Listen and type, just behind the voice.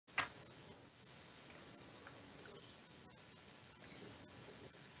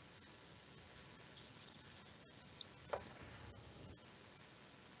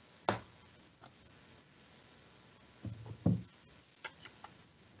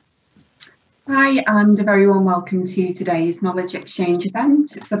Hi, and a very warm welcome to today's Knowledge Exchange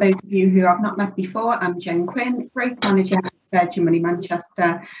event. For those of you who have not met before, I'm Jen Quinn, Growth Manager at Virgin Money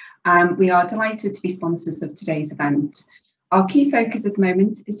Manchester. We are delighted to be sponsors of today's event. Our key focus at the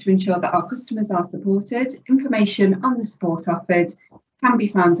moment is to ensure that our customers are supported. Information on the support offered can be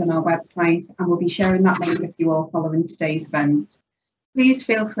found on our website, and we'll be sharing that link with you all following today's event. Please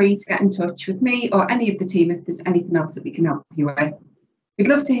feel free to get in touch with me or any of the team if there's anything else that we can help you with. We'd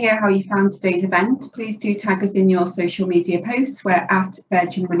love to hear how you found today's event. Please do tag us in your social media posts. We're at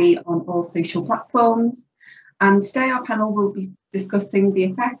Virgin Money on all social platforms. And today our panel will be discussing the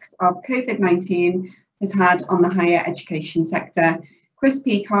effects of COVID-19 has had on the higher education sector. Chris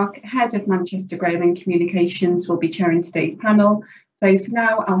Peacock, Head of Manchester Growing Communications, will be chairing today's panel. So for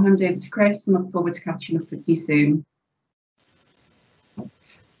now, I'll hand over to Chris and look forward to catching up with you soon.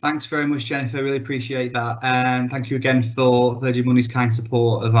 Thanks very much, Jennifer. Really appreciate that. And thank you again for Virgin Money's kind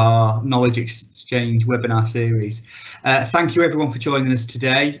support of our Knowledge Exchange webinar series. Thank you everyone for joining us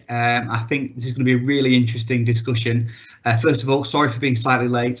today. I think this is going to be a really interesting discussion. First of all, sorry for being slightly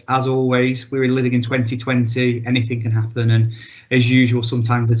late. As always, we're living in 2020, anything can happen, and as usual,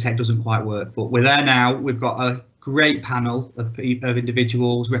 sometimes the tech doesn't quite work, but we're there now. We've got a great panel of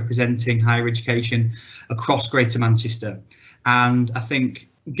individuals representing higher education across Greater Manchester, and I think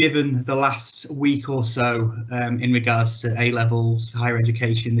given the last week or so in regards to A-levels, higher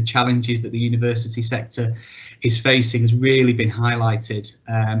education, the challenges that the university sector is facing has really been highlighted,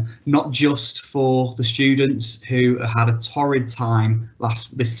 not just for the students who had a torrid time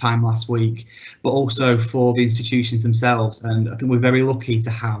this time last week, but also for the institutions themselves. And I think we're very lucky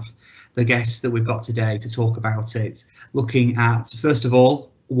to have the guests that we've got today to talk about it, looking at, first of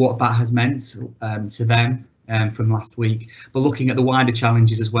all, what that has meant to them from last week, but looking at the wider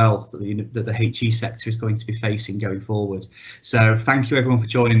challenges as well that the HE sector is going to be facing going forward. So thank you everyone for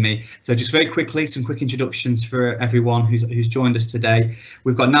joining me. So just very quickly, some quick introductions for everyone who's joined us today.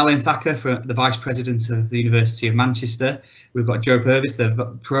 We've got Nalin Thacker, the Vice President of the University of Manchester. We've got Joe Purvis,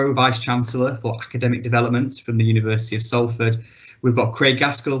 the Pro Vice Chancellor for Academic Development from the University of Salford. We've got Craig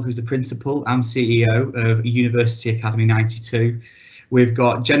Gaskell, who's the Principal and CEO of University Academy 92. We've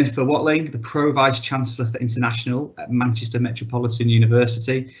got Jennifer Watling, the Pro Vice Chancellor for International at Manchester Metropolitan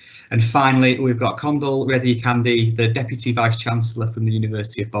University. And finally, we've got Condal Reddy-Candy, the Deputy Vice Chancellor from the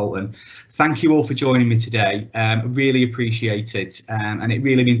University of Bolton. Thank you all for joining me today. Really appreciate it. And it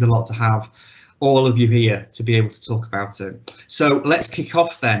really means a lot to have all of you here to be able to talk about it. So let's kick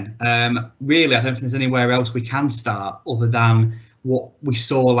off then. Really, I don't think there's anywhere else we can start other than what we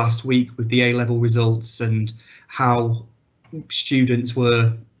saw last week with the A-level results and how students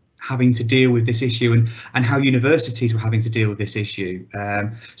were having to deal with this issue and how universities were having to deal with this issue.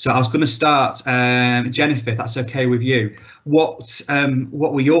 So I was going to start, Jennifer, if that's okay with you. What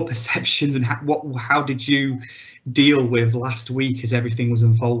were your perceptions and how did you deal with last week as everything was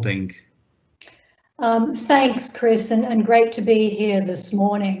unfolding? Thanks, Chris, and great to be here this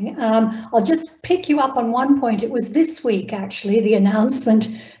morning. I'll just pick you up on one point. It was this week, actually, the announcement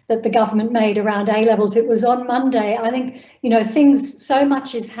that the government made around A-levels. It was on Monday. I think, so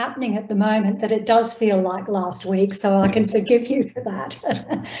much is happening at the moment that it does feel like last week, so I can forgive you for that.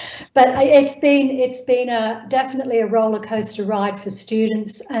 But it's been definitely a roller coaster ride for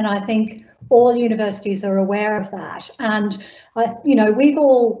students, and I think all universities are aware of that. And we've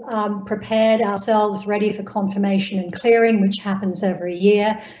all prepared ourselves ready for confirmation and clearing, which happens every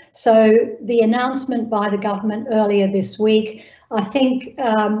year. So the announcement by the government earlier this week, I think,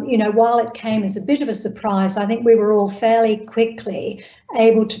 while it came as a bit of a surprise, I think we were all fairly quickly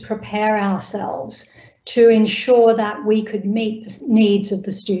able to prepare ourselves to ensure that we could meet the needs of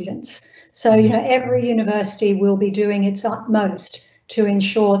the students. So, every university will be doing its utmost to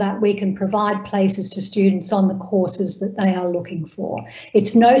ensure that we can provide places to students on the courses that they are looking for.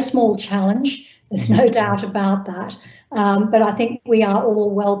 It's no small challenge, there's no doubt about that, but I think we are all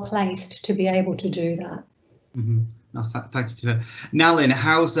well placed to be able to do that. Mm-hmm. No, thank you. Nalin,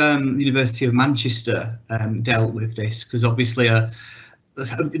 how's the University of Manchester dealt with this? Because obviously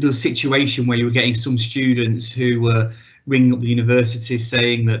the situation where you were getting some students who were ringing up the universities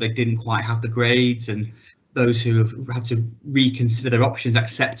saying that they didn't quite have the grades, and those who have had to reconsider their options,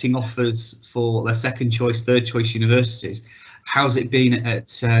 accepting offers for their second choice, third choice universities. How's it been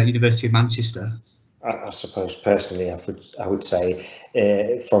at University of Manchester? I suppose personally, I would say,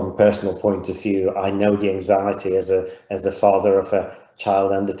 from a personal point of view, I know the anxiety as the father of a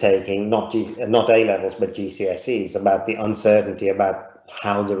child undertaking not A-levels but GCSEs, about the uncertainty about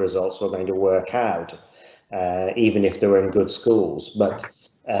how the results were going to work out, even if they were in good schools. But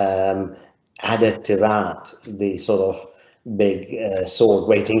added to that, the sort of big sword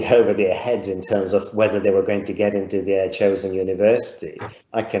waiting over their heads in terms of whether they were going to get into their chosen university.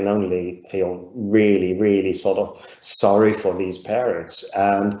 I can only feel really, really sort of sorry for these parents.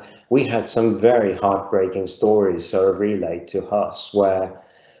 And we had some very heartbreaking stories sort of relayed to us where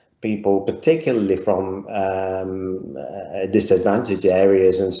people, particularly from disadvantaged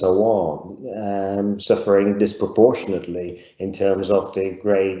areas and so on, suffering disproportionately in terms of the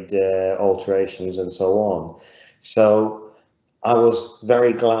grade alterations and so on. So I was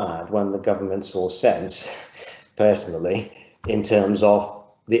very glad when the government saw sense, personally, in terms of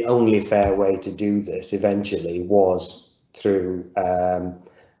the only fair way to do this eventually was through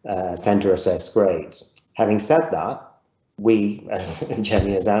centre assessed grades. Having said that, we, as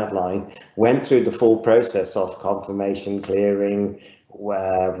Jenny has outlined, went through the full process of confirmation clearing,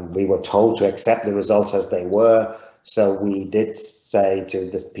 where we were told to accept the results as they were. So we did say to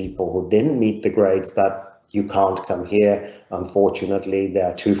the people who didn't meet the grades that you can't come here. Unfortunately,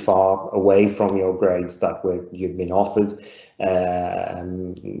 they're too far away from your grades that you've been offered,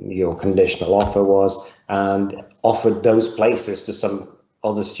 your conditional offer was, and offered those places to some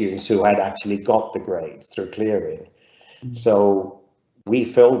other students who had actually got the grades through clearing. So we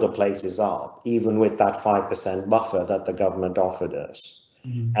filled the places up, even with that 5% buffer that the government offered us.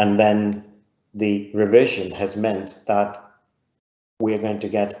 And then the revision has meant that we're going to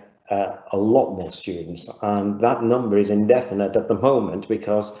get a lot more students, and that number is indefinite at the moment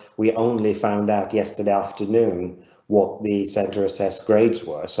because we only found out yesterday afternoon what the centre assessed grades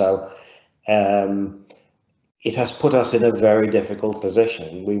were. So it has put us in a very difficult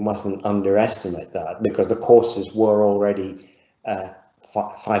position. We mustn't underestimate that, because the courses were already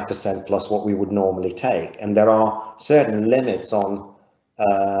 5% plus what we would normally take, and there are certain limits on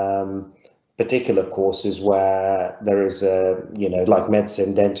particular courses where there is like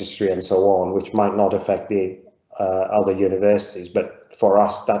medicine, dentistry and so on, which might not affect the other universities, but for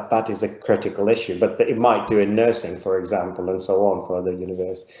us that is a critical issue. But it might do in nursing, for example, and so on for other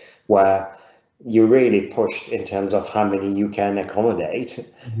universities, where you really pushed in terms of how many you can accommodate.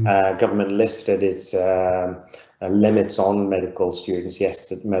 Government lifted its limits on medical students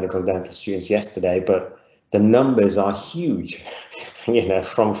yesterday, medical dental students yesterday, but the numbers are huge,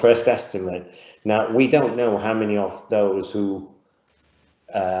 from first estimate. Now, we don't know how many of those who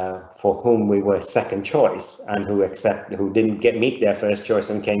for whom we were second choice and who didn't meet their first choice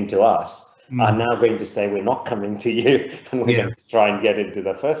and came to us are now going to say, we're not coming to you, and we're going to try and get into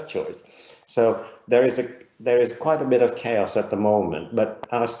the first choice. So there is quite a bit of chaos at the moment, but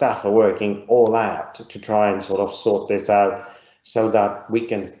our staff are working all out to try and sort of sort this out so that we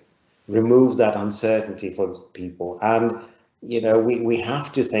can remove that uncertainty for people. And we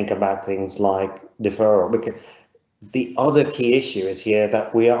have to think about things like deferral, because the other key issue is here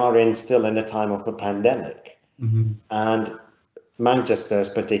that we are still in a time of a pandemic, and Manchester has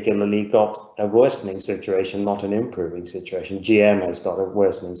particularly got a worsening situation, not an improving situation. GM has got a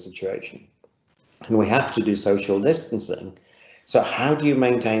worsening situation, and we have to do social distancing. So how do you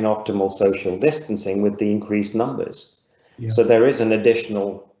maintain optimal social distancing with the increased numbers? So there is an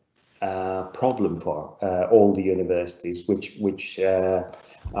additional problem for all the universities, which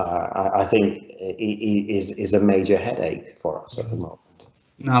I think is a major headache for us at the moment.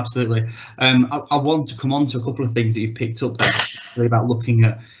 No, absolutely. I want to come on to a couple of things that you've picked up there, really about looking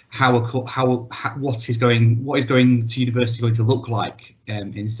at what is going to university going to look like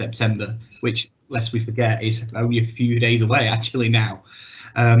in September, which, lest we forget, is only a few days away actually now.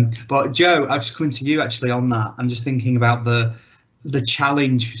 But Joe, I'm just coming to you actually on that. I'm just thinking about the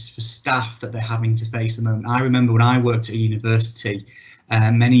challenge for staff that they're having to face at the moment. I remember when I worked at a university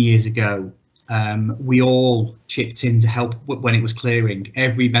many years ago, we all chipped in to help when it was clearing.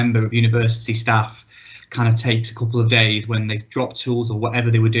 Every member of university staff kind of takes a couple of days when they dropped tools or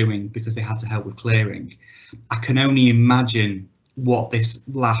whatever they were doing because they had to help with clearing. I can only imagine what this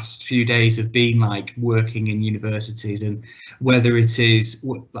last few days have been like working in universities, and whether it is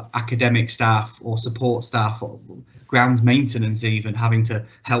academic staff or support staff or grounds maintenance, even having to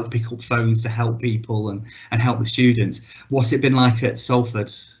help pick up phones to help people and help the students. What's it been like at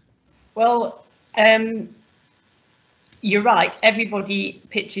Salford? Well, you're right, everybody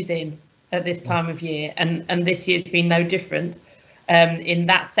pitches in at this time of year, and this year's been no different in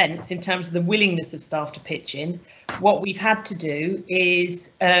that sense, in terms of the willingness of staff to pitch in. What we've had to do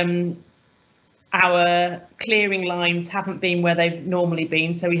is our clearing lines haven't been where they've normally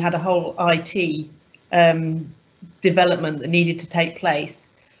been, so we had a whole IT development that needed to take place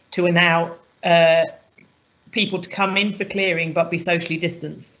to allow people to come in for clearing but be socially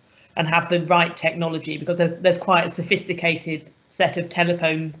distanced and have the right technology, because there's quite a sophisticated set of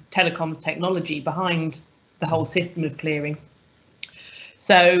telecoms technology behind the whole system of clearing.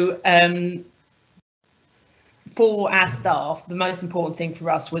 So for our staff, the most important thing for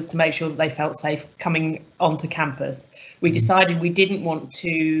us was to make sure that they felt safe coming onto campus. We decided we didn't want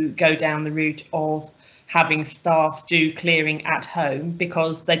to go down the route of having staff do clearing at home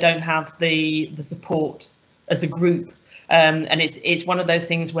because they don't have the support as a group. And it's one of those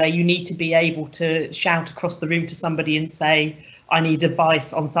things where you need to be able to shout across the room to somebody and say, I need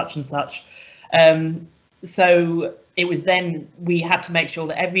advice on such and such. So it was then we had to make sure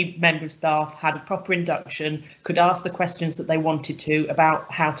that every member of staff had a proper induction, could ask the questions that they wanted to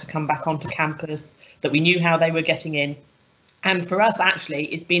about how to come back onto campus, that we knew how they were getting in. And for us, actually,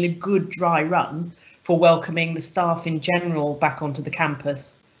 it's been a good dry run for welcoming the staff in general back onto the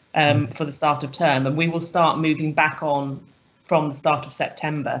campus for the start of term. And we will start moving back on from the start of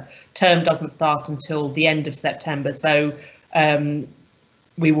September. Term doesn't start until the end of September. So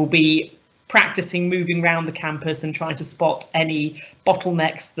we will be practicing moving around the campus and trying to spot any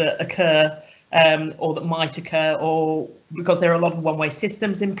bottlenecks that occur or that might occur, or because there are a lot of one-way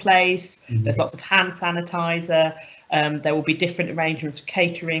systems in place. There's lots of hand sanitizer. There will be different arrangements for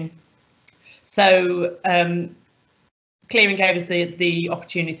catering. So clearing gave us the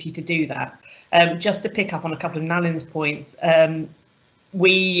opportunity to do that. Just to pick up on a couple of Nalin's points,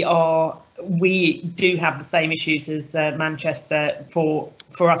 we do have the same issues as Manchester for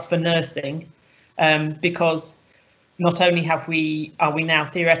us for nursing, because not only are we now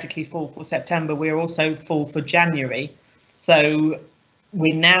theoretically full for September, we're also full for January. So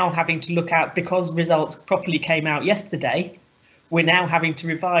we're now having to look out, because results properly came out yesterday, we're now having to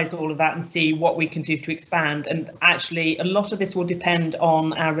revise all of that and see what we can do to expand. And actually, a lot of this will depend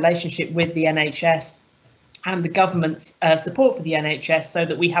on our relationship with the NHS and the government's support for the NHS, so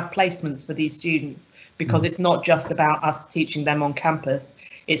that we have placements for these students, because it's not just about us teaching them on campus,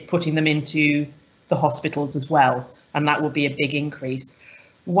 it's putting them into the hospitals as well, and that will be a big increase.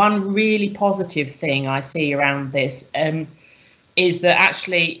 One really positive thing I see around this is that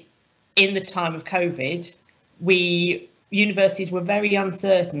actually in the time of COVID, universities were very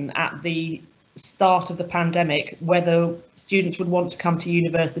uncertain at the start of the pandemic whether students would want to come to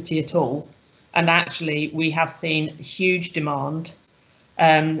university at all. And actually, we have seen huge demand,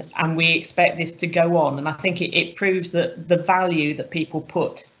 and we expect this to go on. And I think it proves that the value that people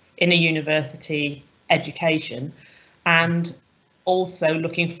put in a university education, and also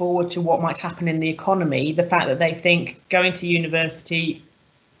looking forward to what might happen in the economy, the fact that they think going to university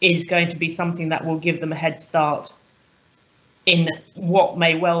is going to be something that will give them a head start in what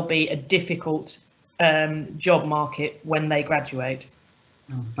may well be a difficult job market when they graduate.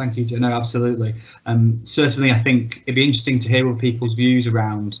 Oh, thank you, Jo. No, absolutely. Certainly, I think it'd be interesting to hear what people's views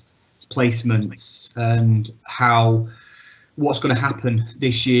around placements and what's going to happen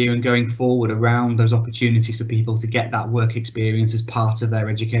this year and going forward around those opportunities for people to get that work experience as part of their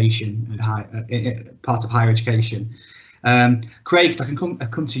education, part of higher education. Craig, if I can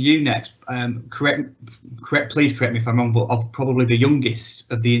come to you next, please correct me if I'm wrong, but of probably the youngest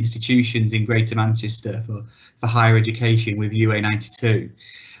of the institutions in Greater Manchester for higher education with UA 92.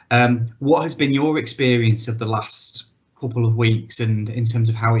 What has been your experience of the last couple of weeks, and in terms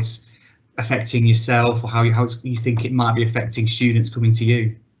of how it's affecting yourself, or how you think it might be affecting students coming to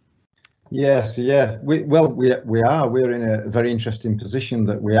you? Yes, yeah. We're in a very interesting position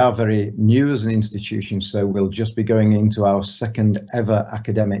that we are very new as an institution, so we'll just be going into our second ever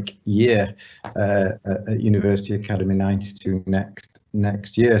academic year at University Academy 92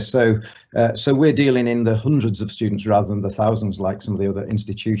 next year. So we're dealing in the hundreds of students rather than the thousands like some of the other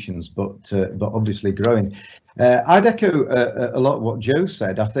institutions, but obviously growing. I'd echo a lot of what Jo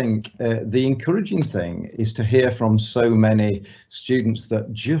said. I think the encouraging thing is to hear from so many students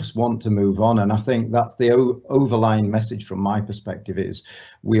that just want to move on, and I think that's the overlying message from my perspective, is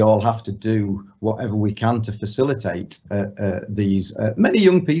we all have to do whatever we can to facilitate these many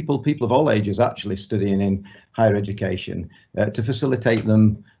young people of all ages actually studying in higher education, to facilitate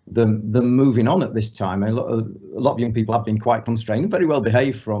them moving on at this time. A lot of young people have been quite constrained and very well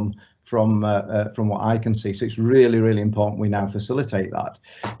behaved from what I can see. So it's really, really important we now facilitate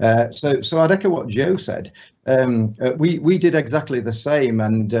that. So I'd echo what Jo said. We did exactly the same,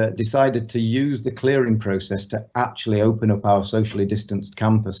 and decided to use the clearing process to actually open up our socially distanced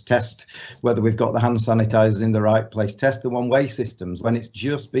campus, test whether we've got the hand sanitizers in the right place, test the one-way systems when it's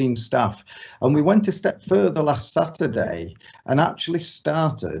just been staff. And we went a step further last Saturday and actually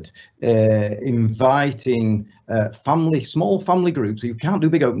started inviting small family groups. You can't do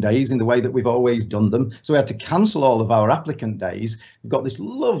big open days days in the way that we've always done them. So we had to cancel all of our applicant days. We've got this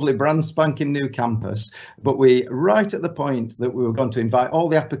lovely brand spanking new campus, but we, right at the point that we were going to invite all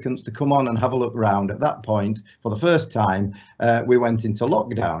the applicants to come on and have a look around, at that point, for the first time, we went into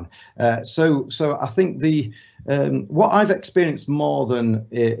lockdown. So I think what I've experienced more than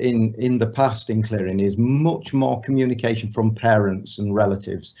in the past in clearing is much more communication from parents and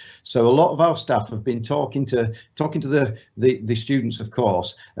relatives. So a lot of our staff have been talking to the students, of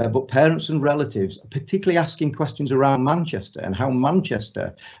course, but parents and relatives, particularly asking questions around Manchester and how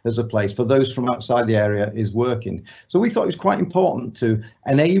Manchester as a place for those from outside the area is working. So we thought it was quite important to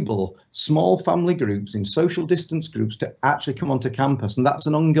enable small family groups in social distance groups to actually come onto campus, and that's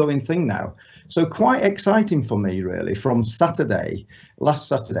an ongoing thing now. So quite exciting for me really from last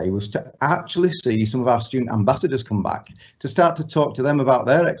Saturday was to actually see some of our student ambassadors come back to start to talk to them about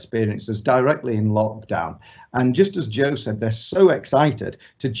their experiences directly in lockdown. And just as Joe said, they're so excited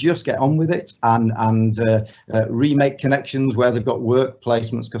to just get on with it and remake connections where they've got work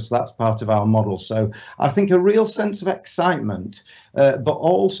placements, because that's part of our model. So I think a real sense of excitement, but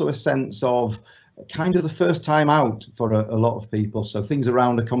also a sense of kind of the first time out for a lot of people. So things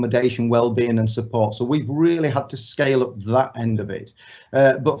around accommodation, well-being and support. So we've really had to scale up that end of it.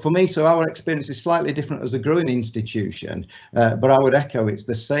 But for me, so our experience is slightly different as a growing institution, but I would echo it's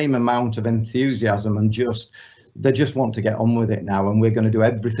the same amount of enthusiasm and they just want to get on with it now, and we're going to do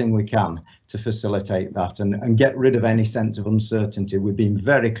everything we can to facilitate that and get rid of any sense of uncertainty. We've been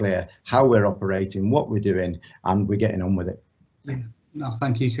very clear how we're operating, what we're doing, and we're getting on with it. Yeah. No,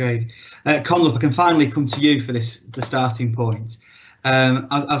 thank you, Craig. Conlon, if I can finally come to you for the starting point.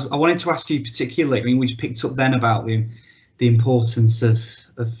 I wanted to ask you particularly, I mean, we picked up then about the importance of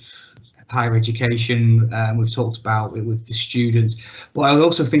higher education, we've talked about it with the students, but I was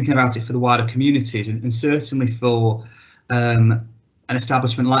also thinking about it for the wider communities and certainly for an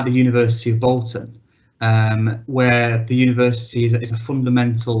establishment like the University of Bolton, where the university is a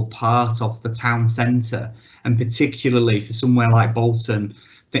fundamental part of the town centre, and particularly for somewhere like Bolton,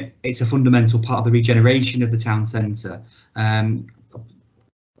 it's a fundamental part of the regeneration of the town centre.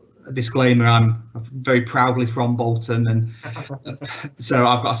 A disclaimer, I'm very proudly from Bolton, and so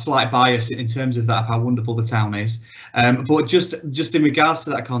I've got a slight bias in terms of that, of how wonderful the town is. But just in regards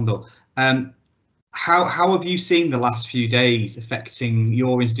to that, Condell, how have you seen the last few days affecting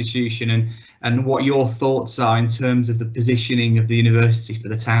your institution, and what your thoughts are in terms of the positioning of the university for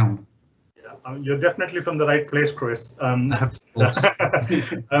the town? Yeah, you're definitely from the right place, Chris.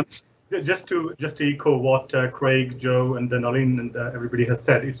 Just to echo what Craig, Joe, and Nalin and everybody has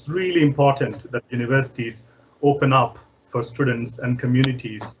said, it's really important that universities open up for students and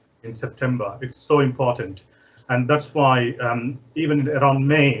communities in September. It's so important. And that's why even around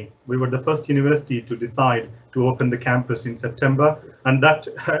May, we were the first university to decide to open the campus in September. And that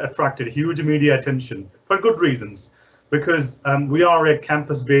attracted huge media attention for good reasons, because we are a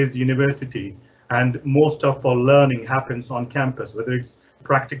campus-based university, and most of our learning happens on campus, whether it's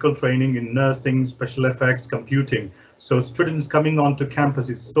practical training in nursing, special effects, computing. So students coming onto campus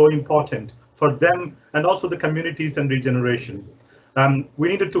is so important for them and also the communities and regeneration. We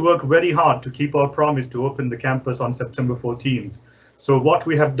needed to work very hard to keep our promise to open the campus on September 14th. So what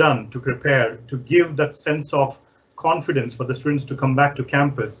we have done to prepare, to give that sense of confidence for the students to come back to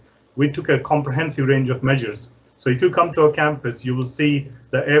campus, we took a comprehensive range of measures. So if you come to our campus, you will see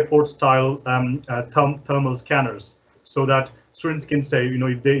the airport style thermal scanners, so that students can say, you know,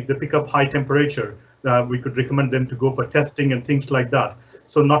 if they pick up high temperature, we could recommend them to go for testing and things like that.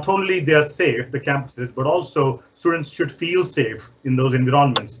 So not only they are safe, the campuses, but also students should feel safe in those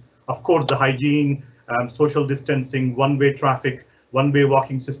environments. Of course, the hygiene, social distancing, one-way traffic, one-way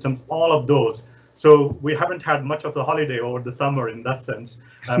walking systems, all of those. So we haven't had much of a holiday over the summer in that sense.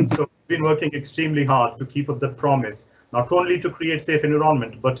 So we've been working extremely hard to keep up that promise, not only to create safe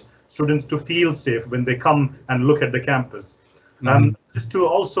environment, but students to feel safe when they come and look at the campus. Just to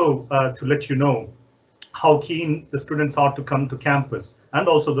also to let you know how keen the students are to come to campus, and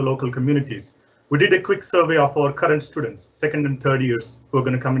also the local communities. We did a quick survey of our current students, second and third years, who are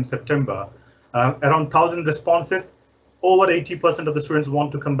going to come in September. Around 1,000 responses, over 80% of the students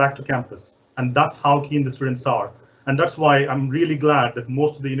want to come back to campus. And that's how keen the students are. And that's why I'm really glad that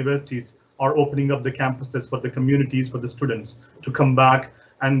most of the universities are opening up the campuses for the communities, for the students to come back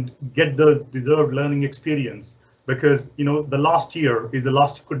and get the deserved learning experience. Because, you know, the last year is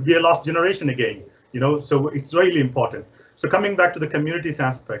could be a lost generation again, you know, so it's really important. So coming back to the communities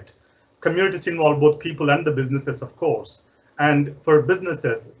aspect, communities involve both people and the businesses, of course. And for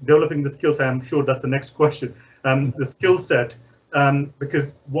businesses, developing the skills, I am sure that's the next question, the skill set,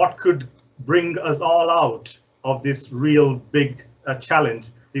 because what could bring us all out of this real big challenge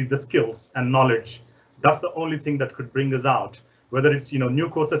is the skills and knowledge. That's the only thing that could bring us out. Whether it's new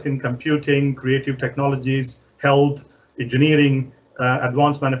courses in computing, creative technologies, health, engineering,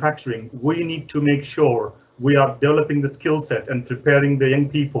 advanced manufacturing, we need to make sure we are developing the skill set and preparing the young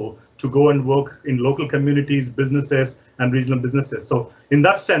people to go and work in local communities, businesses, and regional businesses. So in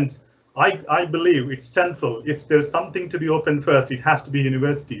that sense, I believe it's central. If there's something to be open first, it has to be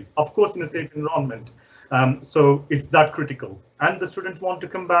universities, of course, in a safe environment. So it's that critical. And the students want to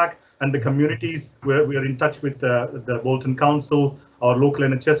come back, and the communities, where we are in touch with the Bolton Council, our local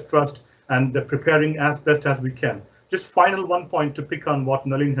NHS Trust, and preparing as best as we can. Just final one point to pick on what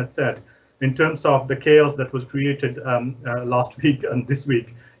Nalin has said in terms of the chaos that was created last week and this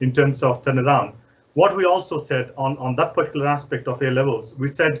week in terms of turnaround. What we also said on that particular aspect of A levels, we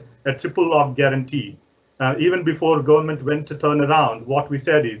said a triple lock guarantee. Even before government went to turn around, what we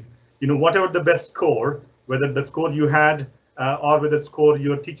said is, whatever the best score, whether the score you had or whether the score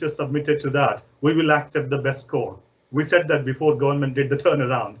your teacher submitted to that, we will accept the best score. We said that before government did the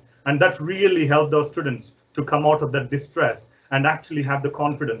turnaround, and that really helped our students to come out of that distress and actually have the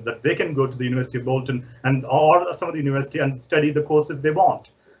confidence that they can go to the University of Bolton or some of the university and study the courses they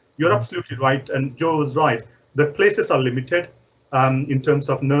want. You're absolutely right, and Joe was right. The places are limited in terms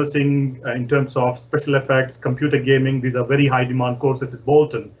of nursing, in terms of special effects, computer gaming. These are very high demand courses at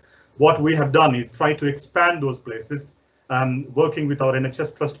Bolton. What we have done is try to expand those places, working with our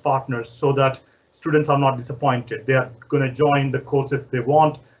NHS Trust partners so that students are not disappointed. They are going to join the courses they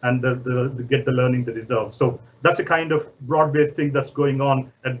want and they get the learning they deserve. So that's a kind of broad-based thing that's going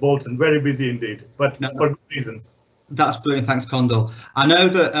on at Bolton. Very busy indeed, but for good reasons. That's brilliant. Thanks, Condell. I know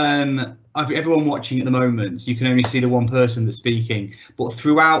that everyone watching at the moment, you can only see the one person that's speaking, but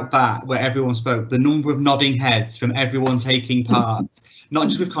throughout that, where everyone spoke, the number of nodding heads from everyone taking part, not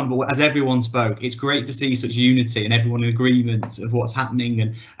just with Condell, but as everyone spoke, it's great to see such unity and everyone in agreement of what's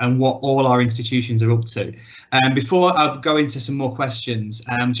happening and what all our institutions are up to. Before I go into some more questions,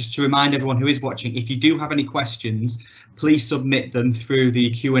 just to remind everyone who is watching, if you do have any questions, please submit them through the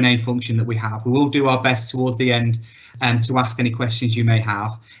Q&A function that we have. We will do our best towards the end to ask any questions you may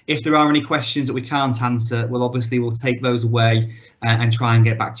have. If there are any questions that we can't answer, we'll take those away and try and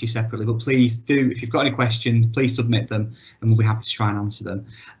get back to you separately. But please do, if you've got any questions, please submit them and we'll be happy to try and answer them.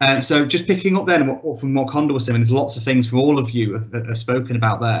 So just picking up then from what Condell was saying, there's lots of things from all of you have spoken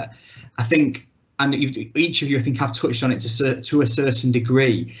about there. I think, and each of you, I think, have touched on it to a certain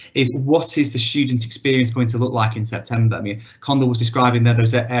degree, is what is the student experience going to look like in September? I mean, Condell was describing there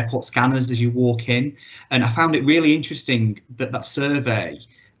those airport scanners as you walk in, and I found it really interesting that survey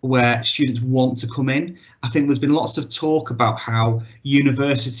where students want to come in. I think there's been lots of talk about how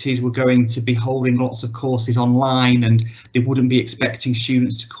universities were going to be holding lots of courses online and they wouldn't be expecting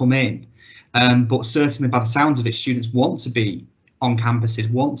students to come in. But certainly by the sounds of it, students want to be on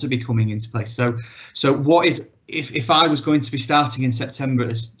campuses, want to be coming into place. So what is, if I was going to be starting in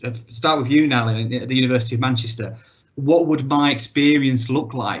September, start with you, Nalin, at the University of Manchester, what would my experience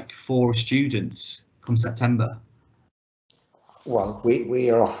look like for students come September? Well, we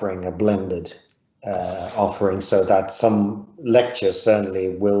are offering a blended offering, so that some lectures certainly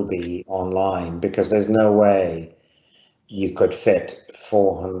will be online, because there's no way you could fit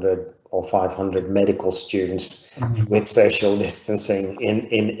 400 or 500 medical students with social distancing in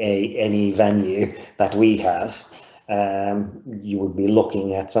any venue that we have. You would be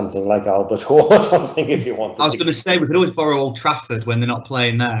looking at something like Albert Hall or something if you want to. I was going to say, we could always borrow Old Trafford when they're not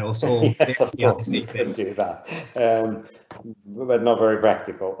playing there, or so. Yes, of course, we could do that, but not very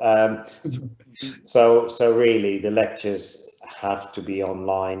practical. So really, the lectures have to be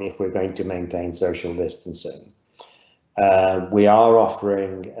online if we're going to maintain social distancing. We are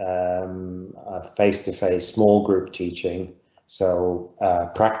offering face-to-face small group teaching. So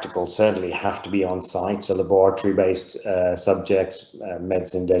practical certainly have to be on site. So laboratory-based subjects,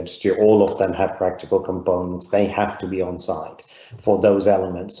 medicine, dentistry, all of them have practical components. They have to be on site for those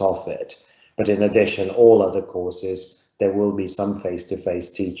elements of it. But in addition, all other courses, there will be some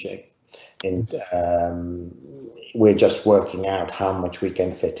face-to-face teaching. And we're just working out how much we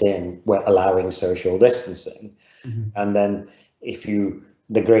can fit in, we're allowing social distancing. And then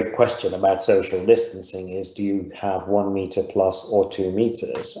the great question about social distancing is, do you have 1 meter plus or 2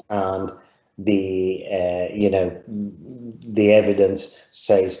 meters? And the evidence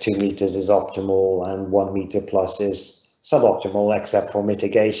says 2 meters is optimal and 1 meter plus is suboptimal, except for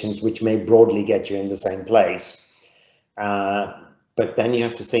mitigations, which may broadly get you in the same place. But then you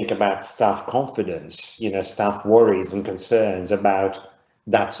have to think about staff confidence, staff worries and concerns about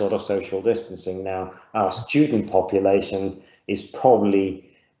that sort of social distancing. Now, our student population is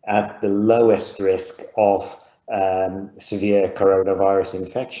probably at the lowest risk of severe coronavirus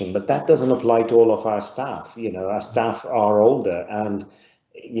infection, but that doesn't apply to all of our staff. You know, our staff are older, and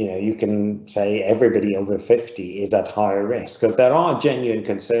you know, you can say everybody over 50 is at higher risk. But there are genuine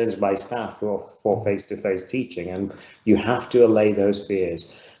concerns by staff for face-to-face teaching, and you have to allay those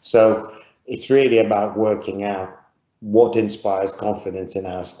fears. So it's really about working out what inspires confidence in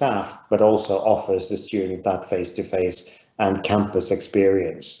our staff, but also offers the student that face-to-face and campus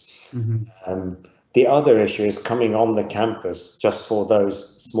experience. Mm-hmm. The other issue is coming on the campus just for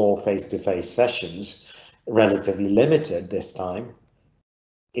those small face-to-face sessions, relatively limited this time,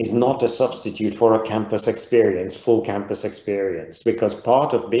 is not a substitute for a campus experience, full campus experience, because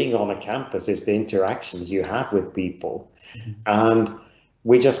part of being on a campus is the interactions you have with people. Mm-hmm. And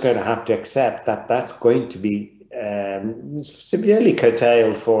we're just going to have to accept that that's going to be severely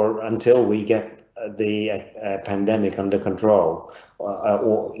curtailed until we get the pandemic under control,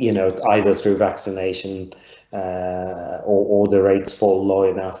 or you know, either through vaccination or the rates fall low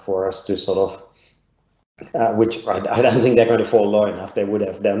enough for us to sort of which I don't think they're going to fall low enough. They would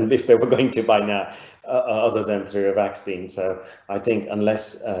have done if they were going to by now, other than through a vaccine. So I think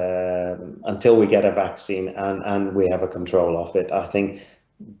until we get a vaccine and we have a control of it, I think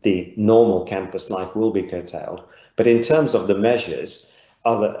the normal campus life will be curtailed. But in terms of the measures,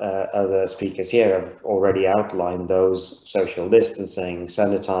 other speakers here have already outlined those: social distancing,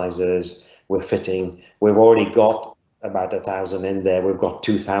 sanitizers. We've already got about 1,000 in there. We've got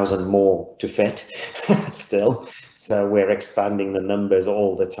 2,000 more to fit still. So we're expanding the numbers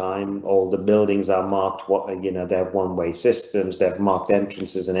all the time. All the buildings are marked, they have one-way systems, they have marked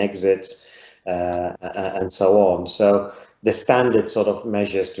entrances and exits, and so on. So the standard sort of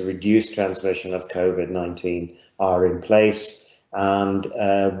measures to reduce transmission of COVID-19 are in place, and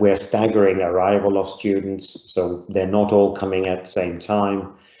we're staggering arrival of students. So they're not all coming at the same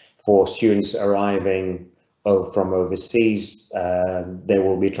time. For students arriving from overseas, there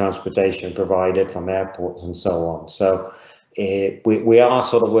will be transportation provided from airports and so on. So we are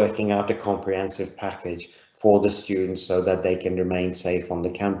sort of working out a comprehensive package for the students so that they can remain safe on the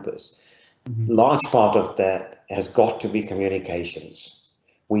campus. Mm-hmm. Large part of that has got to be communications.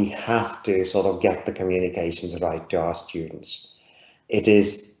 We have to sort of get the communications right to our students. It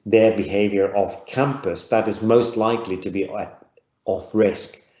is their behavior off campus that is most likely to be off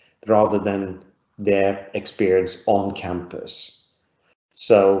risk, rather than their experience on campus.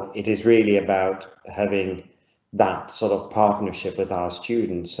 So it is really about having that sort of partnership with our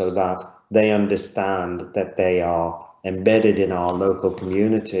students so that they understand that they are embedded in our local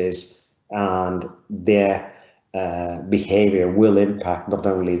communities, and their behavior will impact not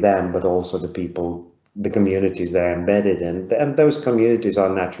only them, but also the communities they're embedded in. And those communities are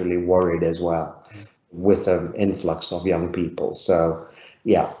naturally worried as well with an influx of young people. So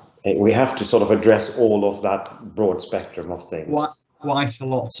yeah, we have to sort of address all of that broad spectrum of things. Quite a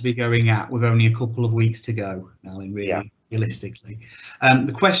lot to be going at with only a couple of weeks to go, Alan, really, realistically.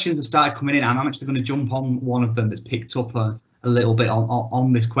 The questions have started coming in. I'm actually going to jump on one of them that's picked up a little bit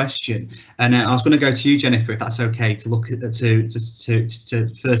on this question. And I was going to go to you, Jennifer, if that's okay, to look at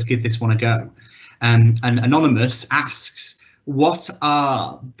to first give this one a go. And Anonymous asks, what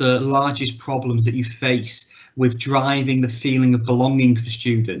are the largest problems that you face with driving the feeling of belonging for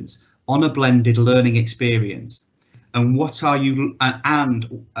students on a blended learning experience, and what are you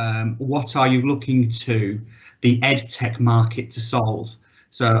looking to the EdTech market to solve?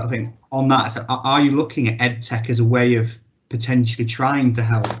 So I think on that, are you looking at EdTech as a way of potentially trying to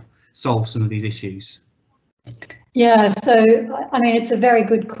help solve some of these issues? Yeah, so I mean, it's a very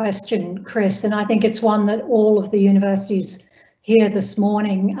good question, Chris, and I think it's one that all of the universities here this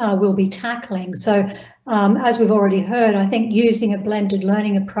morning will be tackling. So as we've already heard, I think using a blended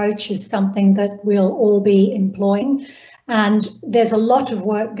learning approach is something that we'll all be employing. And there's a lot of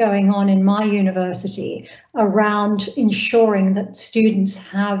work going on in my university around ensuring that students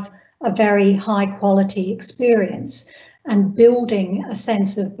have a very high quality experience and building a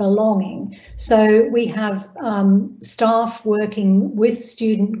sense of belonging. So we have staff working with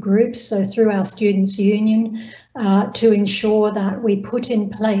student groups, so through our Students' Union, to ensure that we put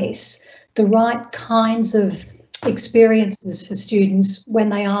in place the right kinds of experiences for students when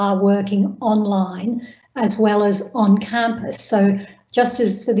they are working online as well as on campus. So just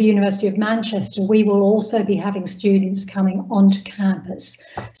as for the University of Manchester, we will also be having students coming onto campus.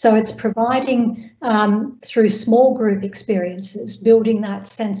 So it's providing through small group experiences, building that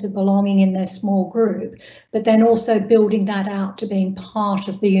sense of belonging in their small group, but then also building that out to being part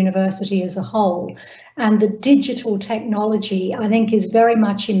of the university as a whole. And the digital technology, I think, is very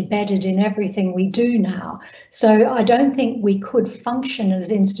much embedded in everything we do now. So I don't think we could function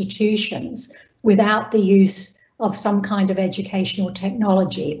as institutions without the use of some kind of educational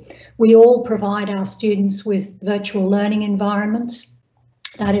technology. We all provide our students with virtual learning environments.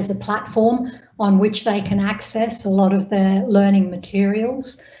 That is a platform on which they can access a lot of their learning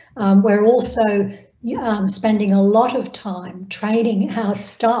materials. We're also spending a lot of time training our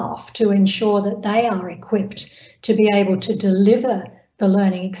staff to ensure that they are equipped to be able to deliver the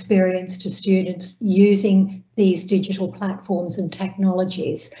learning experience to students using these digital platforms and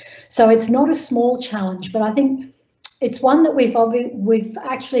technologies. So it's not a small challenge, but I think it's one that we've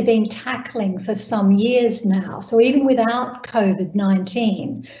actually been tackling for some years now. So even without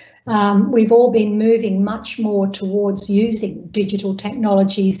COVID-19, we've all been moving much more towards using digital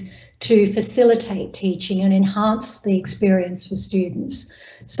technologies to facilitate teaching and enhance the experience for students.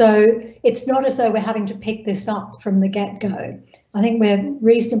 So it's not as though we're having to pick this up from the get-go. I think we're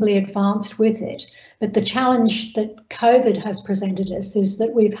reasonably advanced with it, but the challenge that COVID has presented us is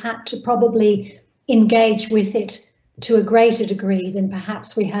that we've had to probably engage with it to a greater degree than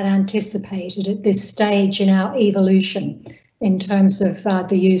perhaps we had anticipated at this stage in our evolution in terms of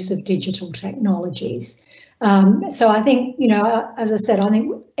the use of digital technologies. So I think, you know, as I said, I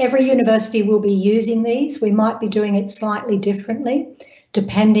think every university will be using these. We might be doing it slightly differently,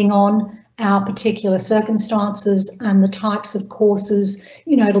 depending on our particular circumstances and the types of courses.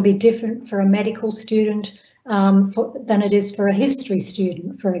 You know, it'll be different for a medical student than it is for a history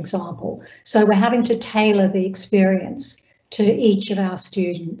student, for example. So we're having to tailor the experience to each of our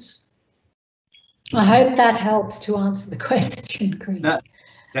students. I hope that helps to answer the question, Chris.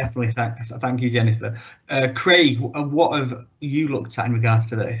 Definitely, thank you, Jennifer. Craig, what have you looked at in regards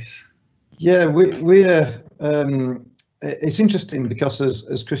to this? Yeah, it's interesting because,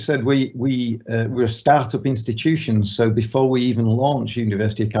 as Chris said, we're a startup institution. So before we even launched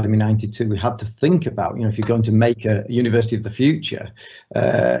University Academy 92, we had to think about, you know, if you're going to make a university of the future,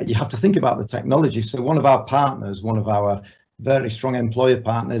 you have to think about the technology. So one of our partners, one of our very strong employer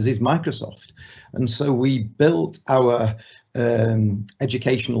partners, is Microsoft, and so we built our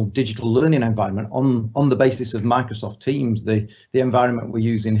educational digital learning environment on the basis of Microsoft Teams, the environment we're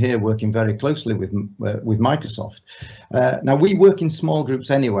using here, working very closely with Microsoft. Now we work in small groups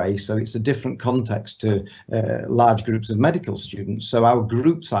anyway, so it's a different context to large groups of medical students. So our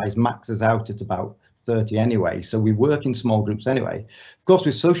group size maxes out at about 30 anyway, so we work in small groups anyway. Of course,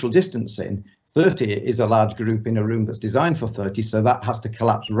 with social distancing, 30 is a large group in a room that's designed for 30, so that has to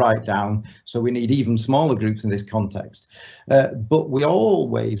collapse right down. So we need even smaller groups in this context. But we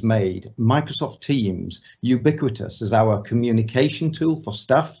always made Microsoft Teams ubiquitous as our communication tool for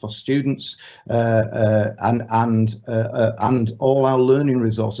staff, for students, and all our learning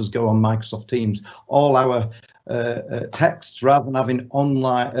resources go on Microsoft Teams. All our texts, rather than having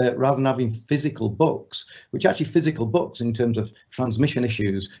online, rather than having physical books, which actually physical books in terms of transmission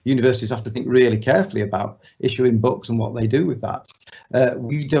issues, universities have to think really carefully about issuing books and what they do with that.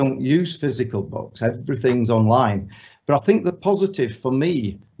 We don't use physical books, everything's online. But I think the positive for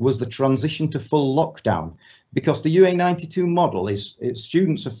me was the transition to full lockdown, because the UA92 model is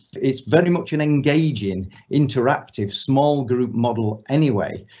it's very much an engaging, interactive, small group model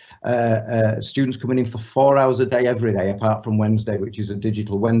anyway. Students coming in for 4 hours a day every day, apart from Wednesday, which is a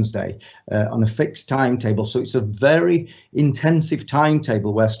digital Wednesday, on a fixed timetable. So it's a very intensive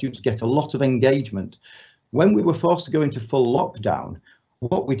timetable where students get a lot of engagement. When we were forced to go into full lockdown,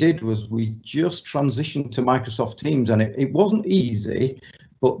 what we did was we just transitioned to Microsoft Teams, and it wasn't easy,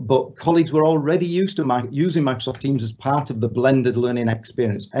 but colleagues were already used to using Microsoft Teams as part of the blended learning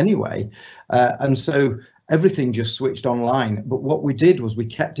experience anyway, and so everything just switched online. But what we did was we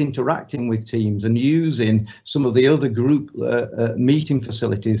kept interacting with teams and using some of the other group meeting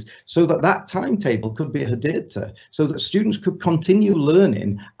facilities so that timetable could be adhered to, so that students could continue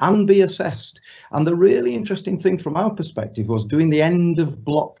learning and be assessed. And the really interesting thing from our perspective was doing the end of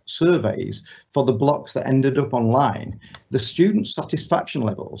block surveys for the blocks that ended up online. The student satisfaction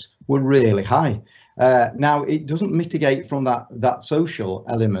levels were really high. Now, it doesn't mitigate from that social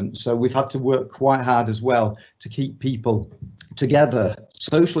element, so we've had to work quite hard as well to keep people together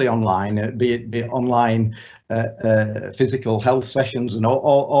socially online, be it online physical health sessions and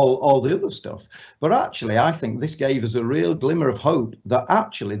all the other stuff. But actually, I think this gave us a real glimmer of hope that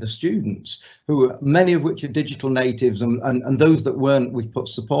actually the students, who many of which are digital natives and those that weren't, we've put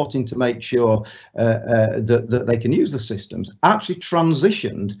support in to make sure that they can use the systems, actually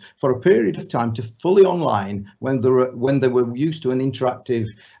transitioned for a period of time to fully online when they were used to an interactive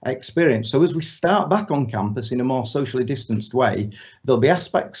experience. So as we start back on campus in a more socially distanced way, there'll be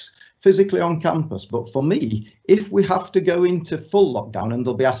aspects physically on campus, but for me, if we have to go into full lockdown, and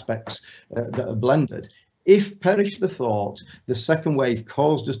there'll be aspects that are blended, If, perish the thought, the second wave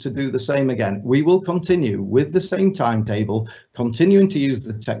caused us to do the same again, we will continue with the same timetable, continuing to use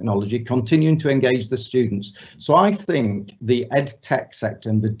the technology, continuing to engage the students. So I think the ed tech sector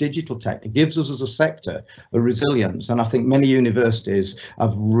and the digital tech, it gives us as a sector a resilience. And I think many universities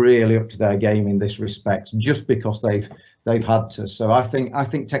have really upped their game in this respect, just because they've had to. So I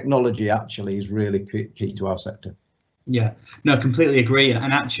think technology actually is really key to our sector. Yeah, no, completely agree.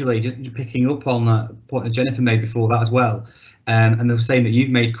 And actually, just picking up on that point that Jennifer made before that as well, and the saying that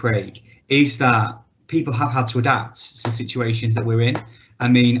you've made, Craig, is that people have had to adapt to situations that we're in. I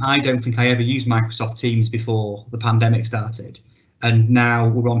mean, I don't think I ever used Microsoft Teams before the pandemic started, and now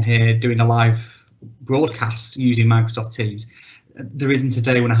we're on here doing a live broadcast using Microsoft Teams. There isn't a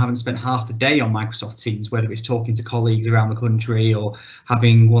day when I haven't spent half the day on Microsoft Teams, whether it's talking to colleagues around the country or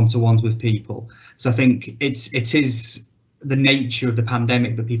having one-to-ones with people. So I think it is the nature of the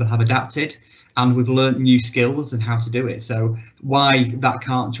pandemic that people have adapted, and we've learnt new skills and how to do it. So why that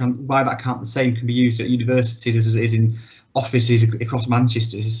can't the same can be used at universities as it is in offices across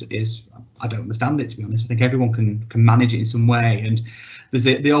Manchester is I don't understand it, to be honest. I think everyone can manage it in some way. And there's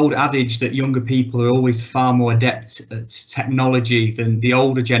the old adage that younger people are always far more adept at technology than the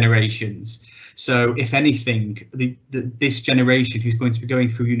older generations. So if anything, this generation who's going to be going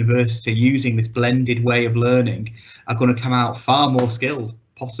through university using this blended way of learning are going to come out far more skilled,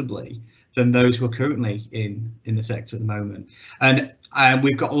 possibly, than those who are currently in the sector at the moment. And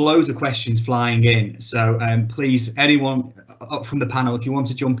we've got loads of questions flying in, so please, anyone up from the panel, if you want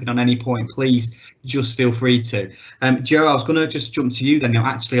to jump in on any point, please just feel free to. Joe, I was going to just jump to you then now,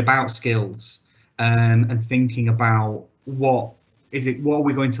 actually, about skills and thinking about what is the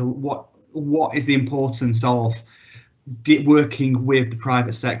importance of working with the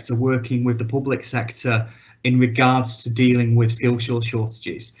private sector, working with the public sector in regards to dealing with skill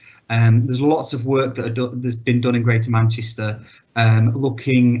shortages. There's lots of work that's been done in Greater Manchester,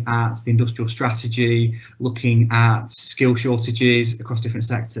 looking at the industrial strategy, looking at skill shortages across different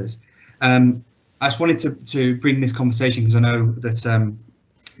sectors. I just wanted to bring this conversation, because I know that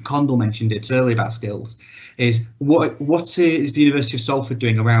Condell mentioned it earlier about skills, is what is the University of Salford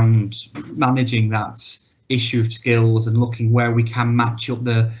doing around managing that issue of skills and looking where we can match up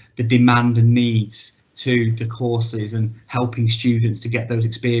the demand and needs to the courses and helping students to get those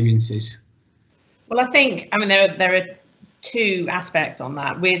experiences? Well, I mean, there are two aspects on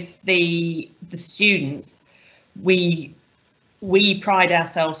that. With the students, we pride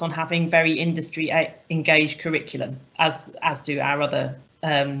ourselves on having very industry engaged curriculum, as do our other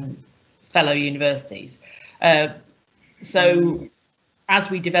fellow universities. So as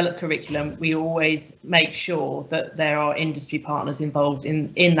we develop curriculum, we always make sure that there are industry partners involved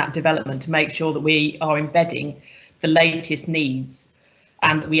in that development, to make sure that we are embedding the latest needs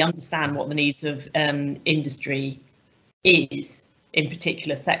and that we understand what the needs of industry is in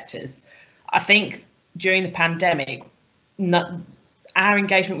particular sectors. I think during the pandemic, our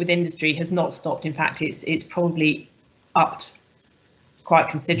engagement with industry has not stopped. In fact, it's probably upped quite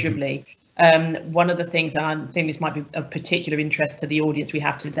considerably. One of the things, and I think this might be of particular interest to the audience we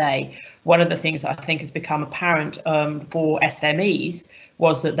have today, one of the things that I think has become apparent for SMEs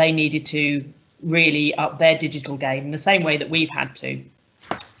was that they needed to really up their digital game in the same way that we've had to.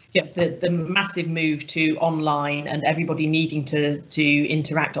 Yeah, the massive move to online and everybody needing to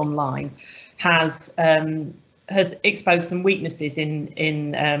interact online has exposed some weaknesses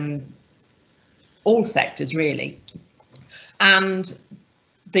in all sectors, really. And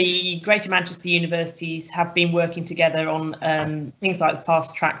the Greater Manchester universities have been working together on things like the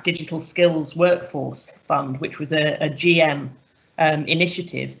Fast Track Digital Skills Workforce Fund, which was a GM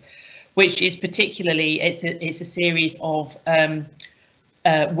initiative, which is particularly, it's a series of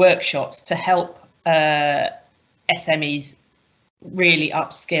workshops to help SMEs really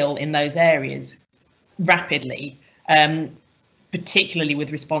upskill in those areas rapidly, particularly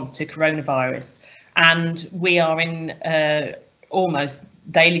with response to coronavirus. And we are in almost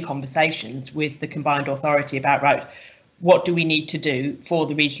daily conversations with the combined authority about, right, what do we need to do for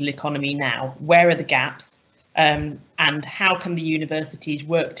the regional economy now? Where are the gaps? And how can the universities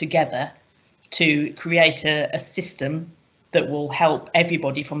work together to create a system that will help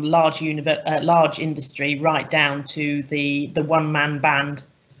everybody from large industry right down to the one-man band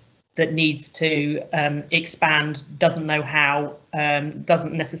that needs to expand, doesn't know how,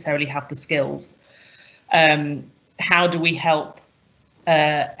 doesn't necessarily have the skills. How do we help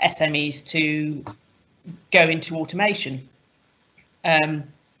SMEs to go into automation?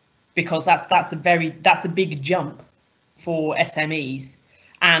 Because that's a big jump for SMEs,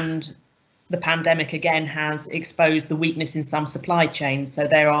 and the pandemic again has exposed the weakness in some supply chains. So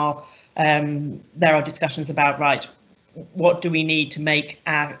there are there are discussions about, right, what do we need to make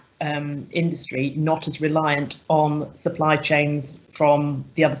our industry not as reliant on supply chains from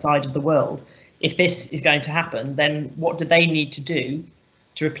the other side of the world? If this is going to happen, then what do they need to do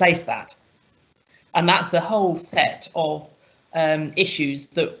to replace that? And that's a whole set of issues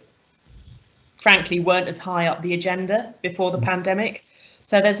that frankly weren't as high up the agenda before the pandemic.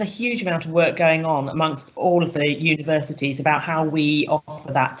 So there's a huge amount of work going on amongst all of the universities about how we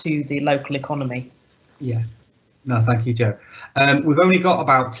offer that to the local economy. Yeah. No, thank you, Jo. We've only got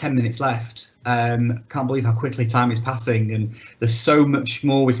about 10 minutes left. Can't believe how quickly time is passing, and there's so much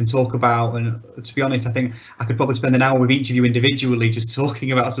more we can talk about. And to be honest, I think I could probably spend an hour with each of you individually just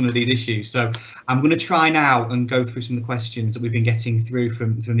talking about some of these issues. So I'm going to try now and go through some of the questions that we've been getting through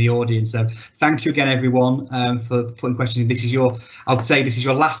from the audience. So thank you again, everyone, for putting questions in. This is your, I would say this is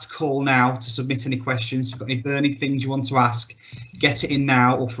your last call now to submit any questions. If you've got any burning things you want to ask, get it in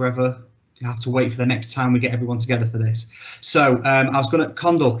now or forever. You have to wait for the next time we get everyone together for this. So I was going to,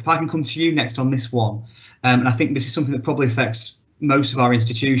 Condal, if I can come to you next on this one, and I think this is something that probably affects most of our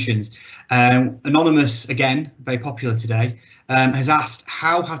institutions. Anonymous, again, very popular today, has asked,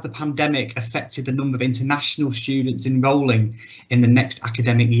 how has the pandemic affected the number of international students enrolling in the next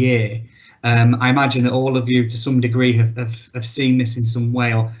academic year? I imagine that all of you to some degree have seen this in some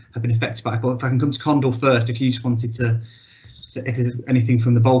way or have been affected by it. But if I can come to Condal first, if you just wanted to if there's anything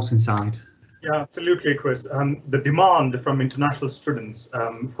from the Bolton side. Yeah, absolutely, Chris. The demand from international students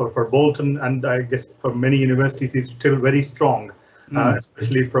for Bolton and I guess for many universities is still very strong,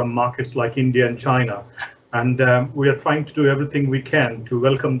 especially from markets like India and China. And we are trying to do everything we can to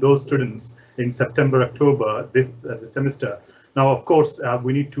welcome those students in September, October this semester. Now, of course,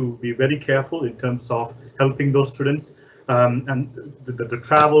 we need to be very careful in terms of helping those students and the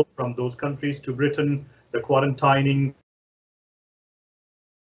travel from those countries to Britain, the quarantining,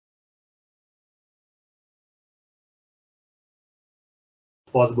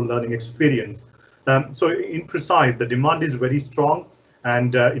 possible learning experience. So in Precise, the demand is very strong,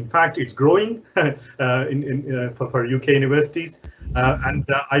 and in fact, it's growing for UK universities. And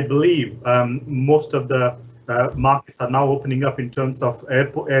I believe most of the markets are now opening up in terms of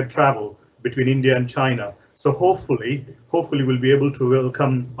air travel between India and China. So hopefully we'll be able to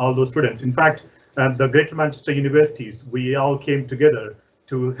welcome all those students. In fact, the Greater Manchester universities, we all came together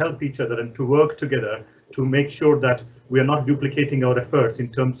to help each other and to work together to make sure that we are not duplicating our efforts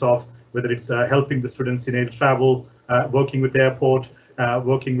in terms of whether it's helping the students in air travel, working with the airport,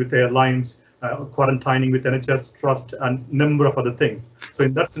 working with airlines, quarantining with NHS Trust, and a number of other things. So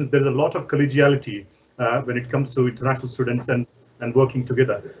in that sense, there's a lot of collegiality when it comes to international students and working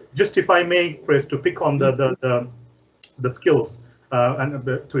together. Just if I may, Chris, to pick on the skills and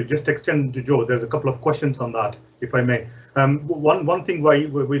to just extend to Jo, there's a couple of questions on that, if I may. One thing why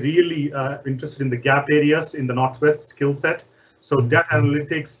we're really interested in the gap areas in the Northwest skill set. So data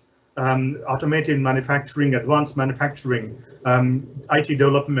analytics, automated manufacturing, advanced manufacturing, IT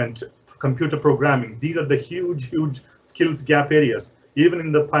development, computer programming. These are the huge skills gap areas. Even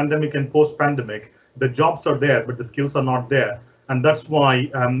in the pandemic and post-pandemic, the jobs are there, but the skills are not there. And that's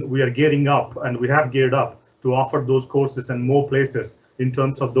why we are gearing up, and we have geared up to offer those courses and more places in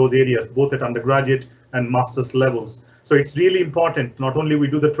terms of those areas, both at undergraduate and master's levels. So it's really important, not only we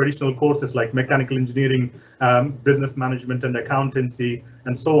do the traditional courses like mechanical engineering, business management and accountancy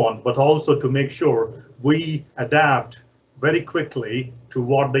and so on, but also to make sure we adapt very quickly to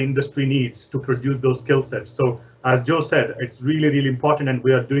what the industry needs to produce those skill sets. So as Jo said, it's really important, and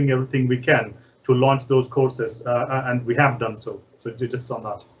we are doing everything we can to launch those courses, and we have done so. So just on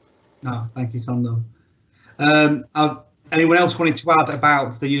that. No, thank you, Condal. Anyone else wanted to add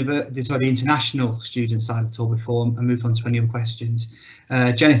about the international student side at all before I move on to any other questions?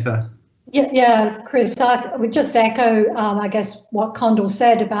 Jennifer. Yeah, Chris, I would just echo, I guess, what Condal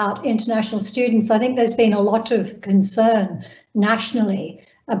said about international students. I think there's been a lot of concern nationally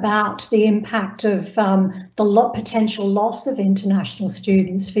about the impact of the potential loss of international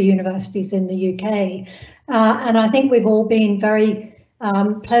students for universities in the UK. And I think we've all been very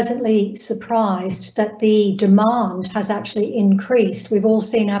pleasantly surprised that the demand has actually increased. We've all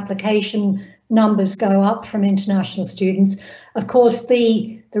seen application numbers go up from international students. Of course,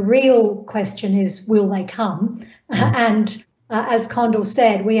 the real question is, will they come? And as Condal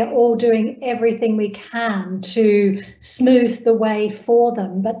said, we are all doing everything we can to smooth the way for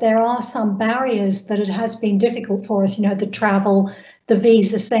them. But there are some barriers that it has been difficult for us, you know, the travel, the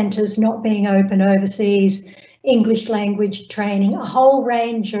visa centres not being open overseas. English language training, a whole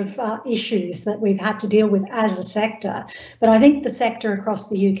range of issues that we've had to deal with as a sector. But I think the sector across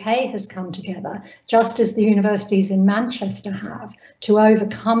the UK has come together, just as the universities in Manchester have, to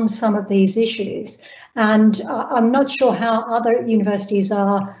overcome some of these issues. And I'm not sure how other universities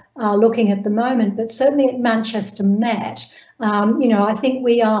are looking at the moment, but certainly at Manchester Met, I think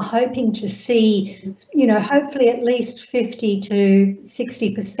we are hoping to see, hopefully at least 50 to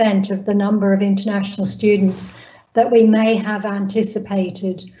 60% of the number of international students that we may have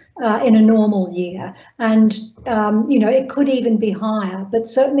anticipated in a normal year. And, it could even be higher, but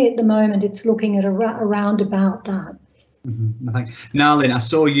certainly at the moment it's looking at around about that. Nalin, I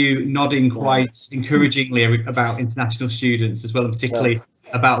saw you nodding quite encouragingly about international students as well, and particularly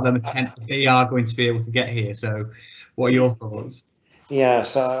about them they are going to be able to get here. So what are your thoughts? Yeah,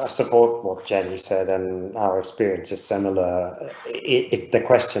 so I support what Jenny said, and our experience is similar. The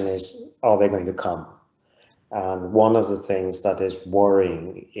question is, are they going to come? And one of the things that is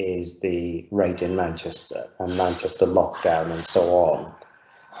worrying is the rate in Manchester and Manchester lockdown and so on,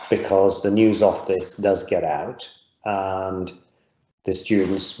 because the news of this does get out and the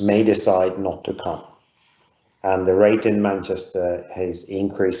students may decide not to come. And the rate in Manchester is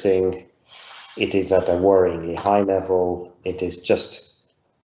increasing. It is at a worryingly high level. It is just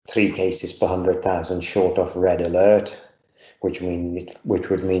 3 cases per 100,000 short of red alert, which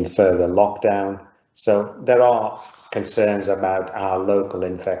would mean further lockdown. So there are concerns about our local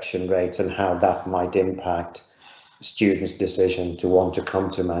infection rates and how that might impact students' decision to want to come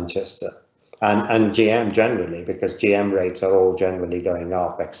to Manchester. And GM generally, because GM rates are all generally going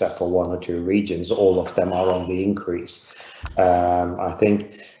up except for 1 or 2 regions. All of them are on the increase, I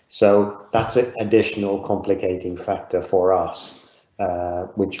think. So that's an additional complicating factor for us,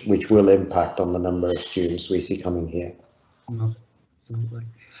 which will impact on the number of students we see coming here. Absolutely.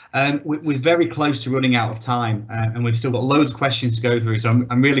 We're very close to running out of time, and we've still got loads of questions to go through. So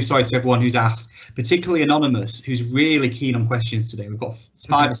I'm really sorry to everyone who's asked, particularly Anonymous, who's really keen on questions today. We've got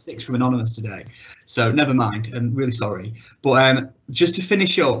 5 or 6 from Anonymous today, so never mind. I'm really sorry. But just to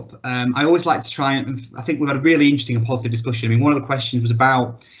finish up, I always like to try and I think we've had a really interesting and positive discussion. I mean, one of the questions was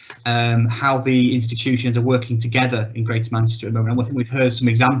about how the institutions are working together in Greater Manchester at the moment. And I think we've heard some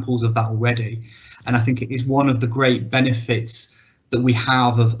examples of that already. And I think it is one of the great benefits that we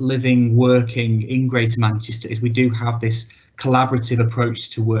have of living, working in Greater Manchester is we do have this collaborative approach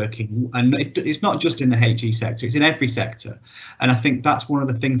to working, and it's not just in the HE sector, it's in every sector. And I think that's one of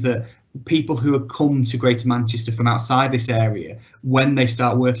the things that people who have come to Greater Manchester from outside this area, when they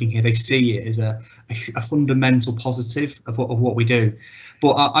start working here, they see it as a fundamental positive of what we do.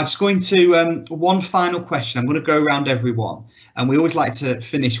 But I'm just going to one final question. I'm going to go around everyone, and we always like to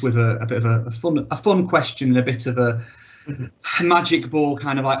finish with a bit of a fun question and a bit of a magic ball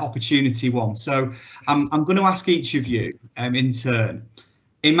kind of like opportunity one. So I'm going to ask each of you in turn.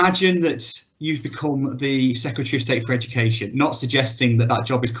 Imagine that you've become the Secretary of State for Education, not suggesting that that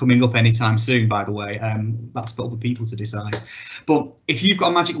job is coming up anytime soon, by the way. That's for other people to decide. But if you've got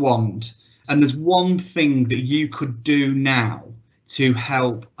a magic wand and there's one thing that you could do now to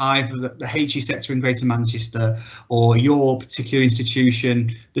help either the HE sector in Greater Manchester or your particular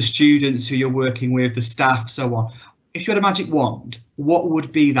institution, the students who you're working with, the staff, so on. If you had a magic wand, what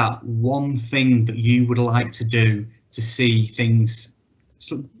would be that one thing that you would like to do to see things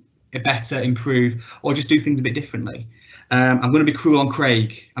better, improve, or just do things a bit differently? I'm going to be cruel on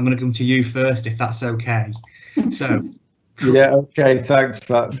Craig. I'm going to come to you first, if that's okay. So. Yeah, okay, thanks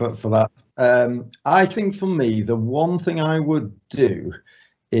for that. I think for me, the one thing I would do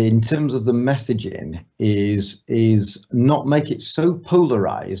in terms of the messaging is not make it so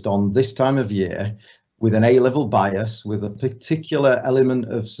polarized on this time of year with an A-level bias, with a particular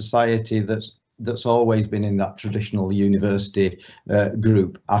element of society that's always been in that traditional university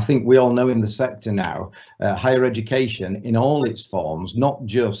group. I think we all know in the sector now, higher education in all its forms, not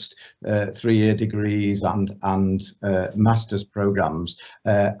just 3-year degrees and master's programs,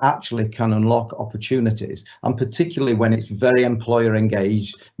 actually can unlock opportunities, and particularly when it's very employer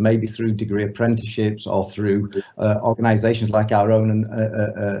engaged, maybe through degree apprenticeships or through organisations like our own and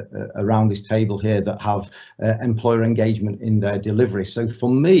around this table here that have employer engagement in their delivery. So for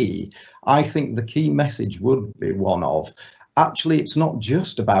me, I think the key message would be one of actually it's not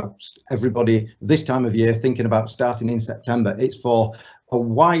just about everybody this time of year thinking about starting in September. It's for a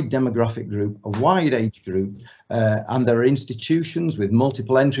wide demographic group, a wide age group, and there are institutions with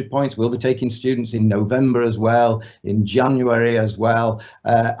multiple entry points. We'll be taking students in November as well, in January as well.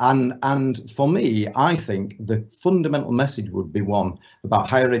 And for me, I think the fundamental message would be one about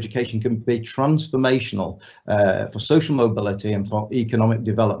higher education can be transformational for social mobility and for economic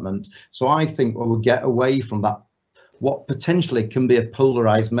development. So I think we'll get away from that, what potentially can be a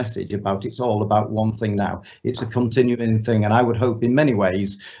polarized message about it's all about one thing now. It's a continuing thing, and I would hope in many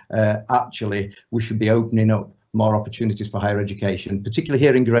ways actually we should be opening up more opportunities for higher education, particularly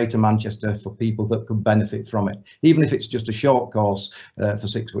here in Greater Manchester, for people that could benefit from it, even if it's just a short course for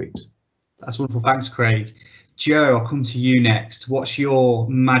 6 weeks. That's wonderful. Thanks, Craig. Joe, I'll come to you next. What's your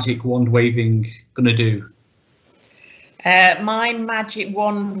magic wand waving going to do? My magic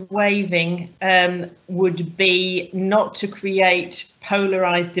wand waving would be not to create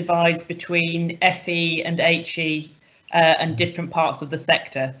polarised divides between FE and HE and different parts of the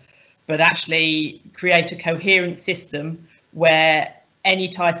sector, but actually create a coherent system where any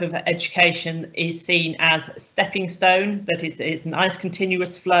type of education is seen as a stepping stone, that it's a nice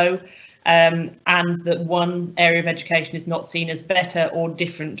continuous flow, and that one area of education is not seen as better or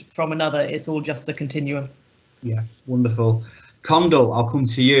different from another. It's all just a continuum. Yeah, wonderful. Condell, I'll come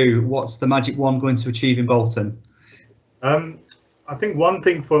to you. What's the magic wand going to achieve in Bolton? I think one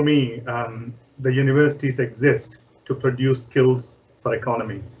thing for me, the universities exist to produce skills for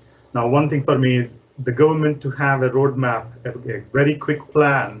economy. Now, one thing for me is the government to have a roadmap, a very quick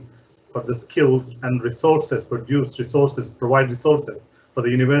plan for the skills and resources, provide resources for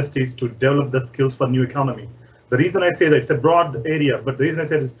the universities to develop the skills for new economy. The reason I say that it's a broad area, but the reason I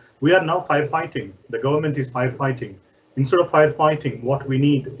said is we are now firefighting. The government is firefighting. Instead of firefighting, what we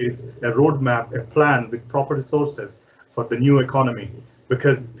need is a roadmap, a plan with proper resources for the new economy,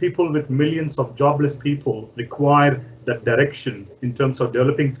 because people with millions of jobless people require that direction in terms of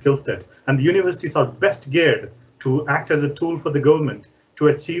developing skill set. And the universities are best geared to act as a tool for the government to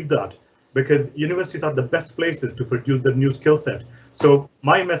achieve that, because universities are the best places to produce the new skill set. So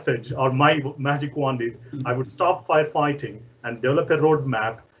my message or my magic wand is I would stop firefighting and develop a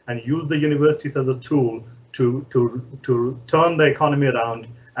roadmap and use the universities as a tool to turn the economy around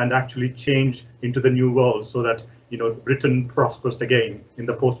and actually change into the new world, so that Britain prospers again in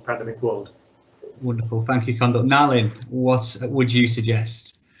the post-pandemic world. Wonderful, thank you, Condell. Nalin, what would you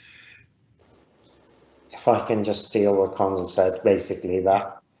suggest? If I can just steal what Condell said, basically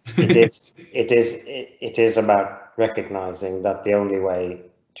that it is about recognizing that the only way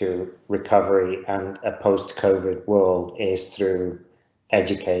to recovery and a post-COVID world is through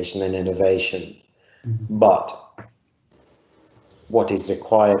education and innovation. Mm-hmm. But what is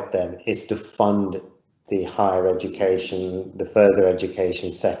required then is to fund the higher education, the further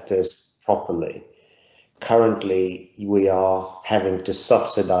education sectors properly. Currently, we are having to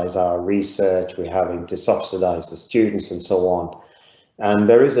subsidize our research, we're having to subsidize the students and so on. And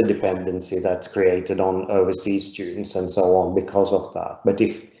there is a dependency that's created on overseas students and so on because of that. But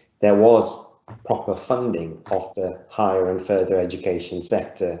if there was proper funding of the higher and further education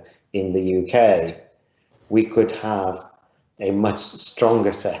sector in the UK, we could have a much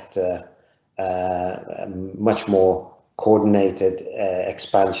stronger sector, much more coordinated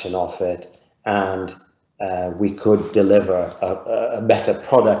expansion of it, and we could deliver a better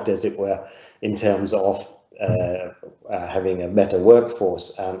product, as it were, in terms of having a better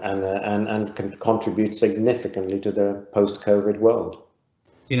workforce and can contribute significantly to the post-COVID world.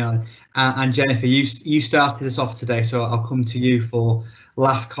 And Jennifer, you started us off today, so I'll come to you for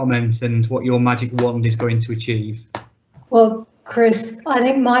last comments and what your magic wand is going to achieve. Well, Chris, I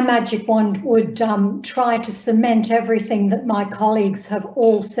think my magic wand would try to cement everything that my colleagues have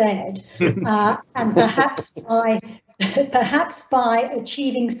all said, and perhaps by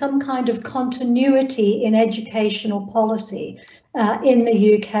achieving some kind of continuity in educational policy in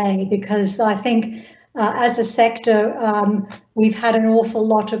the UK, because I think as a sector we've had an awful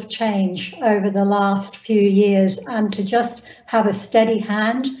lot of change over the last few years, and to just have a steady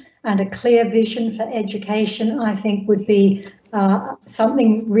hand and a clear vision for education, I think would be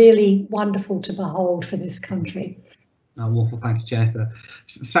something really wonderful to behold for this country. Wonderful, thank you, Jennifer.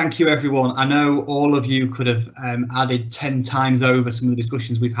 Thank you, everyone. I know all of you could have added 10 times over some of the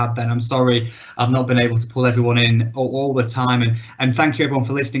discussions we've had then. I'm sorry I've not been able to pull everyone in all the time, and thank you everyone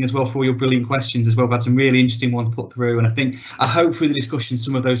for listening as well, for all your brilliant questions as well. We've had some really interesting ones put through, and I hope through the discussion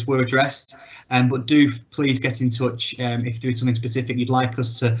some of those were addressed, but do please get in touch if there is something specific you'd like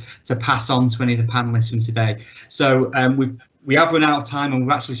us to pass on to any of the panelists from today. So we've we have run out of time and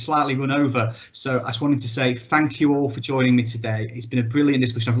we've actually slightly run over. So I just wanted to say thank you all for joining me today. It's been a brilliant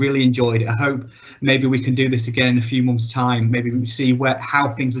discussion. I've really enjoyed it. I hope maybe we can do this again in a few months' time. Maybe we see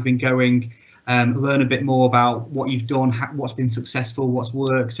how things have been going, learn a bit more about what you've done, what's been successful, what's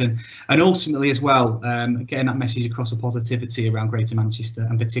worked, and ultimately as well, getting that message across of positivity around Greater Manchester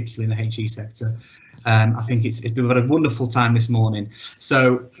and particularly in the HE sector. I think it's been a wonderful time this morning.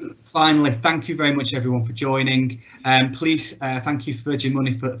 So finally, thank you very much everyone for joining. Please thank you Virgin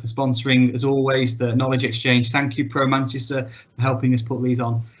Money for sponsoring, as always, the Knowledge Exchange. Thank you Pro Manchester for helping us put these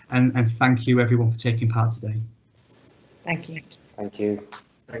on, and thank you everyone for taking part today. Thank you. Thank you.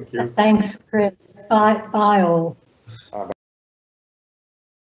 Thank you. Thanks, Chris. Bye all.